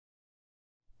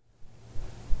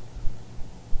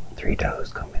3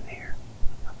 does come in here.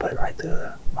 I put it right through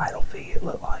the vital feed, it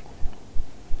looked like.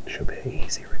 Should be an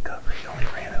easy recovery. He only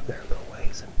ran up there a little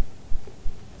ways and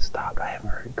stopped. I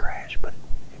haven't heard it crash, but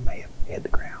it may have hit the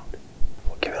ground.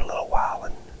 We'll give it a little while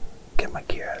and get my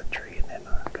gear out of the tree and then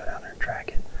go down there and track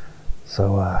it.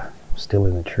 So, still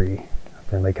in the tree.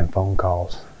 I've been making phone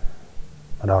calls.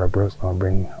 My daughter Brooke's gonna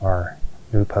bring our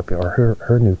new puppy, or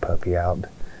her new puppy, out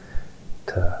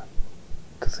to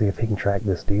see if he can track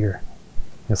this deer.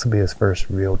 This will be his first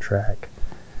real track.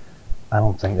 I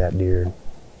don't think that deer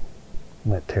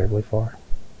went terribly far.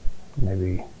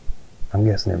 Maybe, I'm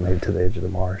guessing it made it to the edge of the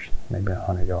marsh, maybe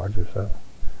 100 yards or so.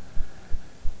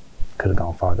 Could have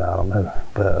gone farther, I don't know.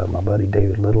 But my buddy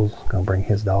David Little's gonna bring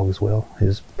his dog as well,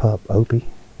 his pup Opie.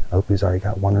 Opie's already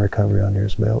got 1 recovery under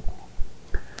his belt.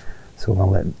 So we're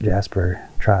gonna let Jasper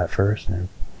try it first, and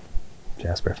if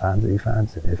Jasper finds it, he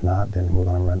finds it. If not, then we're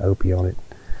gonna run Opie on it.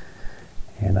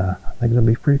 And I think it'll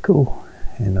be pretty cool.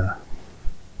 And I'm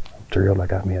thrilled I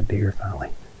got me a deer finally.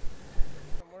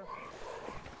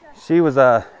 She was,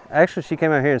 actually she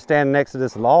came out here and standing next to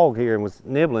this log here and was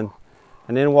nibbling,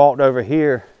 and then walked over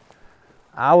here.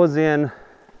 I was in,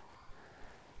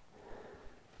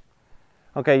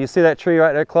 okay, you see that tree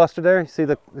right there clustered there? You see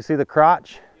the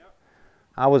crotch? Yep.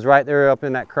 I was right there up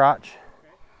in that crotch,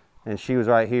 okay. And she was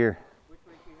right here. Which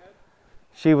way she had?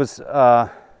 She was,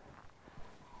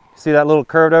 see that little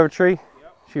curved over tree?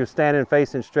 Yep. She was standing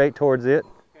facing straight towards it,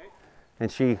 okay.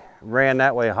 And she ran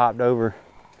that way, hopped over.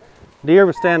 Deer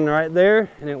was standing right there,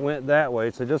 and it went that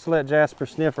way. So just let Jasper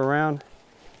sniff around,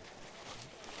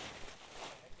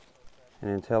 and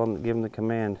then tell him to give him the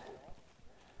command.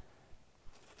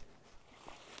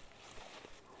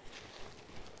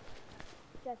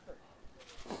 Jasper.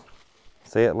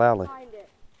 Say it loudly. Find it.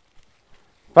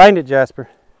 Find it, Jasper.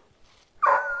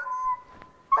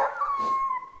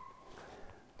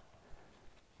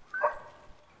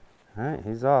 All right,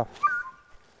 he's off.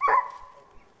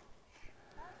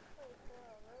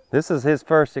 This is his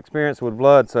first experience with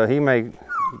blood, so he may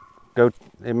go,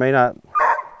 it may not,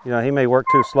 you know, he may work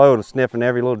too slow to sniffing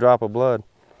every little drop of blood.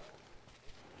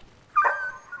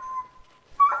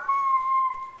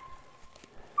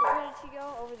 Where did she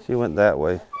go? Over the She went that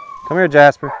way. Come here,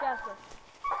 Jasper. Jasper.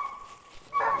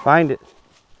 Find it.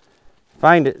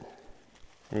 Find it.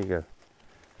 There you go.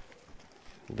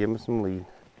 Give him some lead.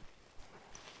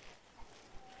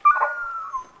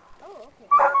 Oh, okay.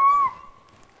 Oh.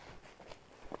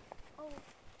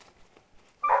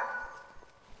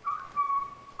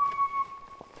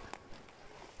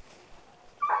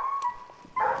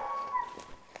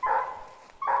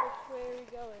 Which way are we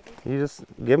going? You just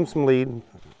give him some lead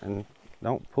and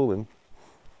don't pull him.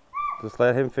 Just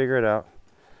let him figure it out.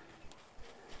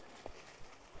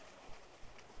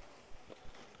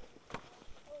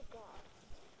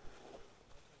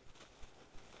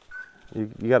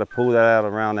 You got to pull that out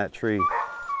around that tree.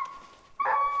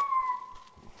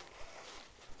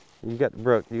 You got,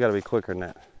 Brooke, you got to be quicker than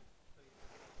that.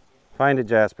 Find it,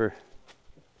 Jasper.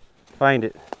 Find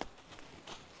it.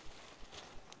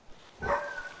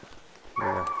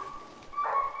 Yeah.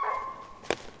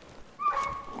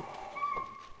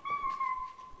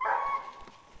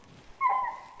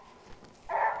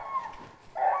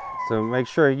 So make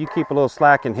sure you keep a little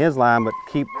slack in his line, but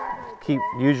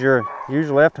use your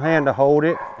left hand to hold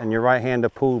it and your right hand to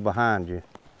pull behind you.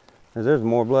 There's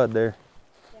more blood there.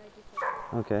 Yeah, I just saw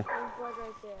that. Okay. There's blood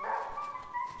right there.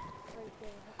 Right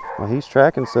there. Well, he's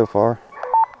tracking so far.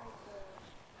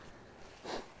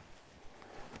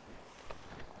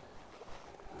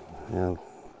 Yeah.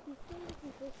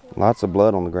 Lots of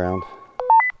blood on the ground.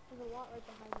 There's a lot right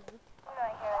behind me.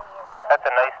 That's a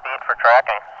nice speed for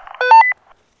tracking.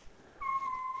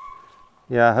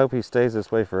 Yeah, I hope he stays this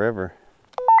way forever.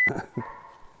 Are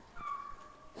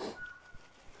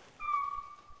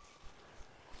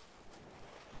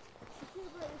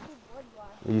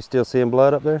you still seeing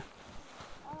blood up there?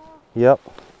 Yep.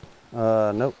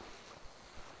 Nope.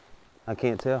 I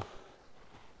can't tell.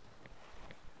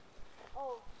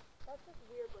 Oh, that's just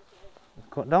weird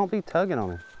looking. Don't be tugging on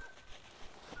him.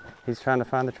 He's trying to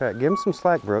find the track. Give him some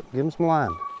slack, Brooke. Give him some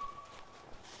line.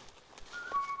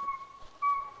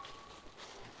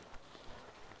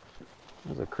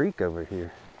 There's a creek over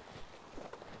here.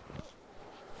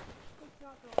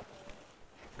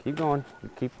 Keep going.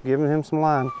 Keep giving him some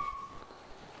line.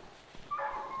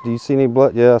 Do you see any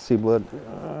blood? Yeah, I see blood.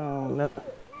 Oh, no.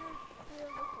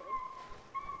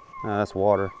 No, that's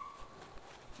water.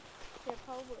 Yeah,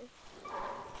 probably.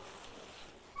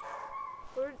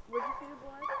 Where'd you see the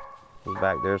blood? He's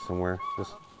back there somewhere.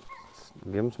 Just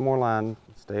give him some more line.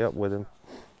 Stay up with him.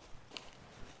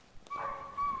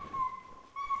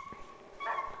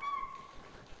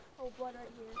 blood right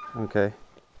here. Okay.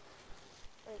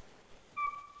 Like,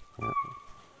 Yep.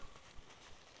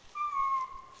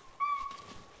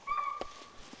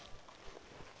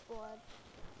 blood.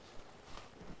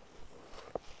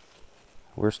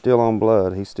 We're still on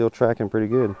blood. He's still tracking pretty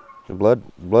good. The blood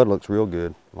looks real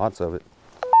good. Lots of it.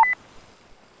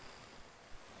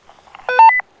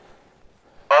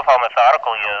 Love how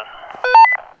methodical he is.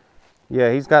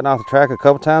 Yeah, he's gotten off the track a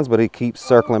couple times, but he keeps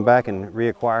circling back and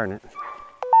reacquiring it.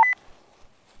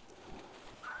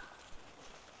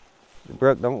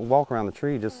 Brooke, don't walk around the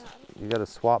tree. Just you got to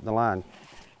swap the line.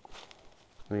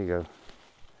 There you go.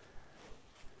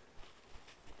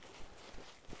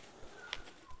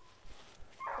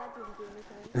 That didn't do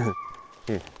anything.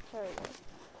 Here. There we go.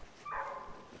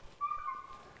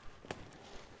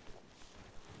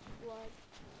 Blood.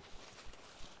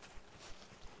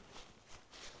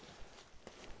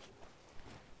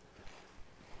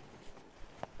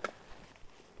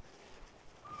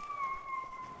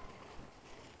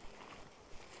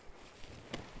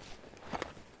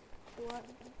 Blood.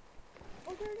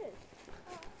 Oh, there it is.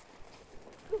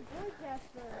 Good boy,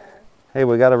 Jasper. Hey,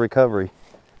 we got a recovery.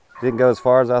 Didn't go as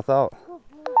far as I thought. Good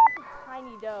boy. That's a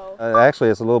tiny doe. Actually,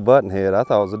 it's a little button head. I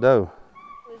thought it was a doe.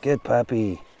 Good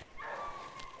puppy.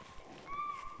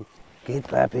 Good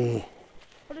puppy.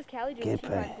 What does Callie do Good when she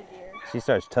puppy. finds a deer? She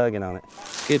starts tugging on it.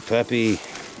 Good puppy.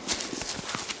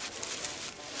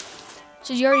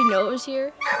 So you already know it was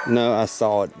here? No, I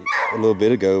saw it a little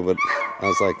bit ago, but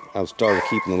I started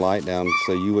keeping the light down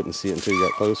so you wouldn't see it until you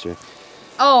got closer.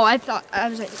 Oh, I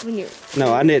was like, when you...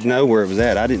 No, I didn't know where it was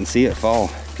at. I didn't see it fall.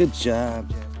 Good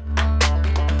job.